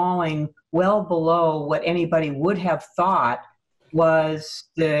kept falling well below what anybody would have thought was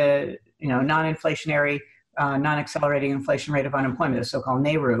the non-inflationary, non-accelerating inflation rate of unemployment, the so-called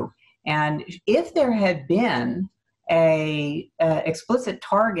NAIRU. And if there had been a explicit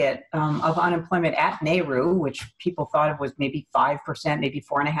target of unemployment at NAIRU, which people thought of was maybe 5%, maybe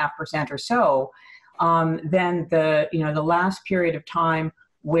 4.5% or so, then the last period of time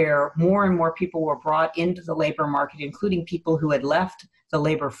where more and more people were brought into the labor market, including people who had left the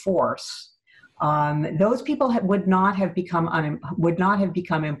labor force, those people would not have become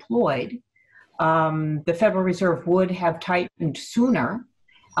employed. The Federal Reserve would have tightened sooner,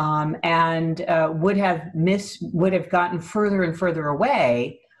 and would have gotten further and further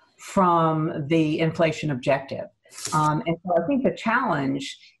away from the inflation objective. And so I think the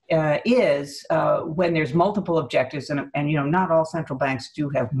challenge is when there's multiple objectives, and not all central banks do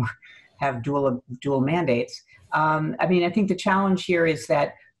have dual mandates. I mean, I think the challenge here is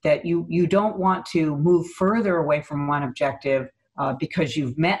that you don't want to move further away from one objective because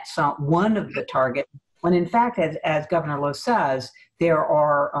you've met one of the targets, when in fact, as Governor Lowe says, there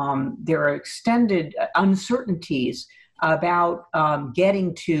are extended uncertainties about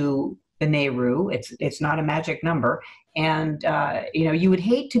getting to the NAIRU. It's not a magic number, and you would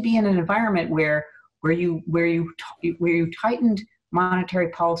hate to be in an environment where you tightened monetary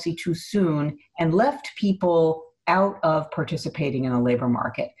policy too soon and left people out of participating in the labor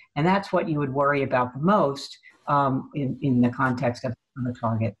market, and that's what you would worry about the most in the context of the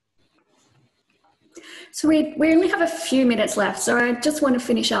target. So we only have a few minutes left, so I just want to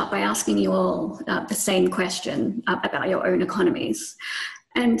finish up by asking you all the same question about your own economies.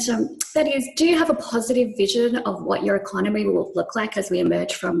 And that is, do you have a positive vision of what your economy will look like as we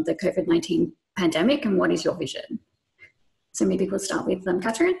emerge from the COVID-19 pandemic, and what is your vision? So maybe we'll start with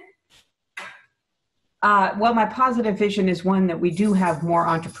Catherine. Well, my positive vision is one that we do have more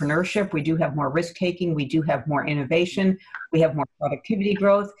entrepreneurship, we do have more risk-taking, we do have more innovation, we have more productivity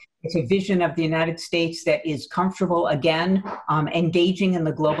growth. It's a vision of the United States that is comfortable, again, engaging in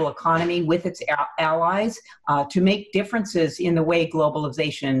the global economy with its allies to make differences in the way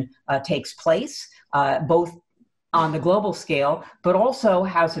globalization takes place, both on the global scale, but also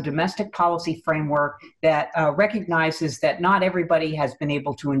has a domestic policy framework that recognizes that not everybody has been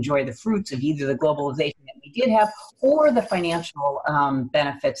able to enjoy the fruits of either the globalization that we did have or the financial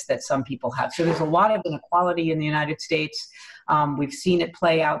benefits that some people have. So there's a lot of inequality in the United States. We've seen it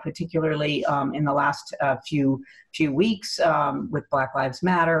play out particularly in the last few weeks with Black Lives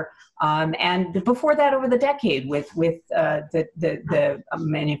Matter, and before that over the decade with the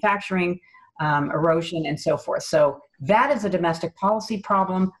manufacturing erosion and so forth. So that is a domestic policy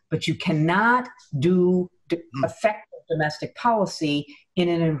problem, but you cannot do effective domestic policy in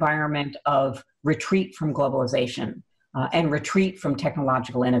an environment of retreat from globalization and retreat from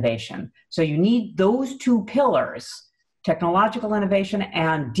technological innovation. So you need those two pillars, technological innovation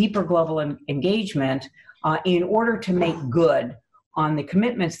and deeper global engagement, in order to make good on the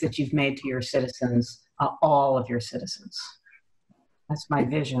commitments that you've made to your citizens, all of your citizens. That's my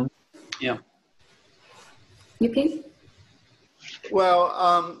vision. Yeah. Yuki?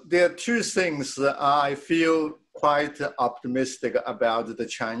 Well, there are two things that I feel quite optimistic about the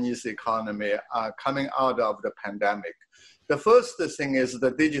Chinese economy coming out of the pandemic. The first thing is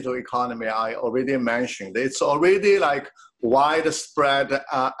the digital economy I already mentioned. It's already like widespread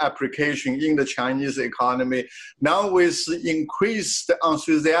application in the Chinese economy. Now with increased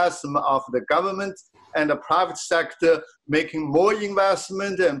enthusiasm of the government and the private sector making more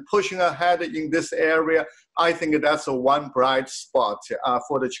investment and pushing ahead in this area, I think that's one bright spot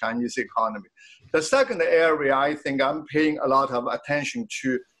for the Chinese economy. The second area I think I'm paying a lot of attention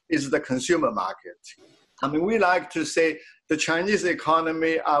to is the consumer market. I mean, we like to say the Chinese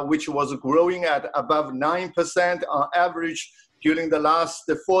economy, which was growing at above 9% on average during the last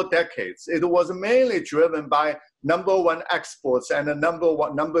 4 decades, it was mainly driven by number one exports and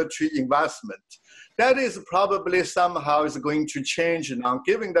number two investment. That is probably somehow is going to change now,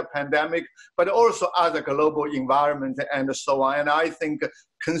 given the pandemic, but also other global environment and so on. And I think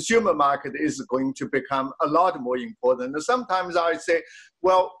consumer market is going to become a lot more important. And sometimes I say,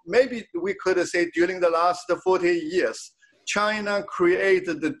 well, maybe we could say during the last 40 years, China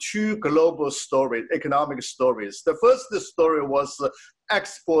created the two global stories, economic stories. The first story was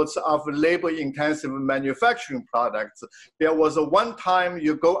exports of labor-intensive manufacturing products. There was one time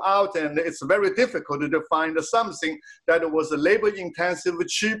you go out and it's very difficult to find something that was labor-intensive,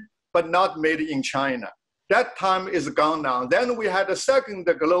 cheap, but not made in China. That time is gone now. Then we had a second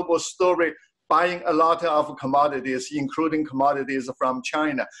global story, buying a lot of commodities, including commodities from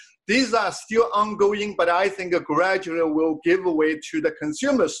China. These are still ongoing, but I think gradually will give way to the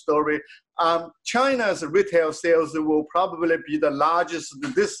consumer story. China's retail sales will probably be the largest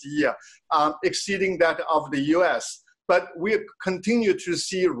this year, exceeding that of the US. But we continue to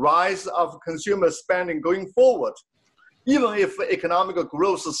see rise of consumer spending going forward, even if economic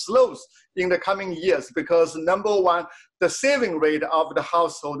growth slows in the coming years, because number one, the saving rate of the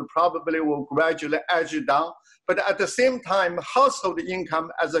household probably will gradually edge down. But at the same time, household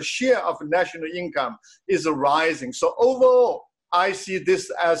income as a share of national income is rising. So overall, I see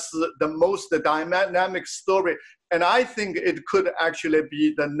this as the most dynamic story. And I think it could actually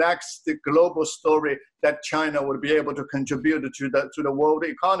be the next global story that China would be able to contribute to the world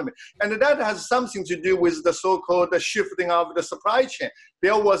economy. And that has something to do with the so-called shifting of the supply chain.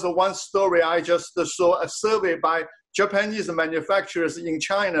 There was one story I just saw, a survey by Japanese manufacturers in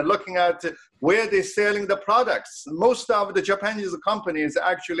China looking at where they're selling the products. Most of the Japanese companies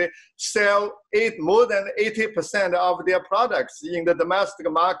actually sell more than 80% of their products in the domestic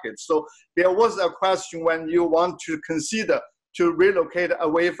market. So there was a question when you want to consider to relocate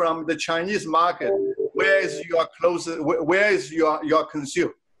away from the Chinese market, where is your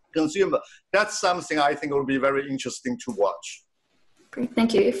consumer? That's something I think will be very interesting to watch. Great,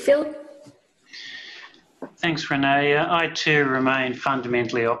 thank you. Phil? Thanks, Renee. I too remain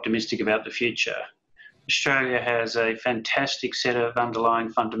fundamentally optimistic about the future. Australia has a fantastic set of underlying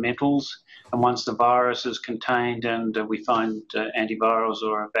fundamentals, and once the virus is contained and we find antivirals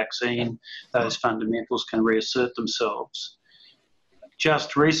or a vaccine, those fundamentals can reassert themselves.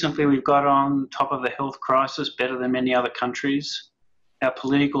 Just recently, we've got on top of the health crisis better than many other countries. Our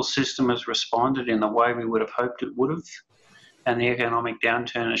political system has responded in the way we would have hoped it would have. And the economic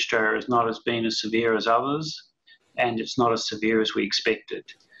downturn in Australia has not been as severe as others, and it's not as severe as we expected.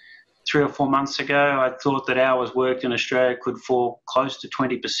 3 or 4 months ago, I thought that hours worked in Australia could fall close to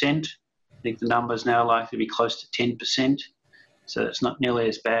 20%. I think the number is now likely to be close to 10%, so it's not nearly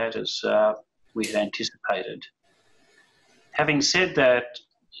as bad as we had anticipated. Having said that,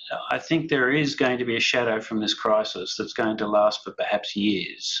 I think there is going to be a shadow from this crisis that's going to last for perhaps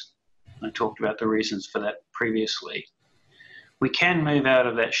years. I talked about the reasons for that previously. We can move out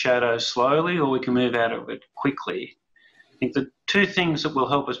of that shadow slowly, or we can move out of it quickly. I think the two things that will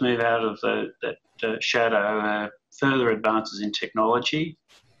help us move out of that shadow are further advances in technology,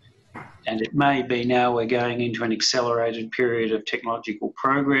 and it may be now we're going into an accelerated period of technological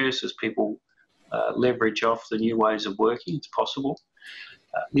progress as people leverage off the new ways of working. It's possible.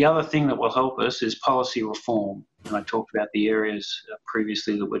 The other thing that will help us is policy reform, and I talked about the areas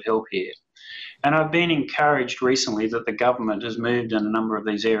previously that would help here. And I've been encouraged recently that the government has moved in a number of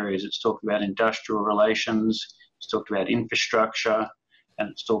these areas. It's talked about industrial relations, it's talked about infrastructure, and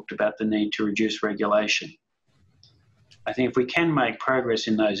it's talked about the need to reduce regulation. I think if we can make progress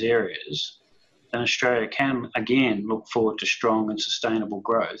in those areas, then Australia can again look forward to strong and sustainable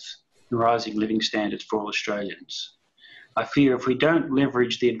growth and rising living standards for all Australians. I fear if we don't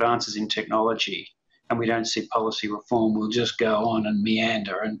leverage the advances in technology and we don't see policy reform, we'll just go on and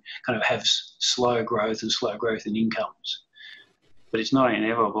meander and kind of have slow growth in incomes. But it's not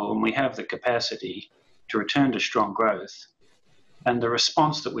inevitable, and we have the capacity to return to strong growth. And the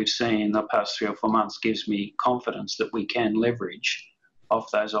response that we've seen in the past 3 or 4 months gives me confidence that we can leverage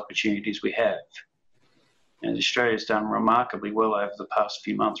off those opportunities we have. And Australia's done remarkably well over the past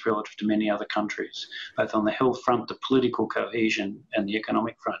few months relative to many other countries, both on the health front, the political cohesion, and the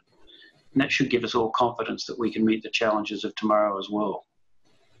economic front. And that should give us all confidence that we can meet the challenges of tomorrow as well.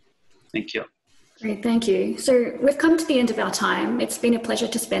 Thank you. Great, thank you. So we've come to the end of our time. It's been a pleasure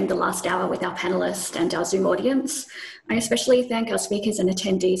to spend the last hour with our panellists and our Zoom audience. I especially thank our speakers and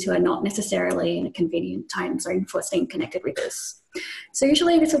attendees who are not necessarily in a convenient time zone for staying connected with us. So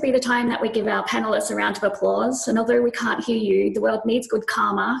usually this will be the time that we give our panellists a round of applause. And although we can't hear you, the world needs good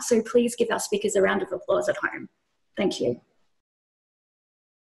karma. So please give our speakers a round of applause at home. Thank you.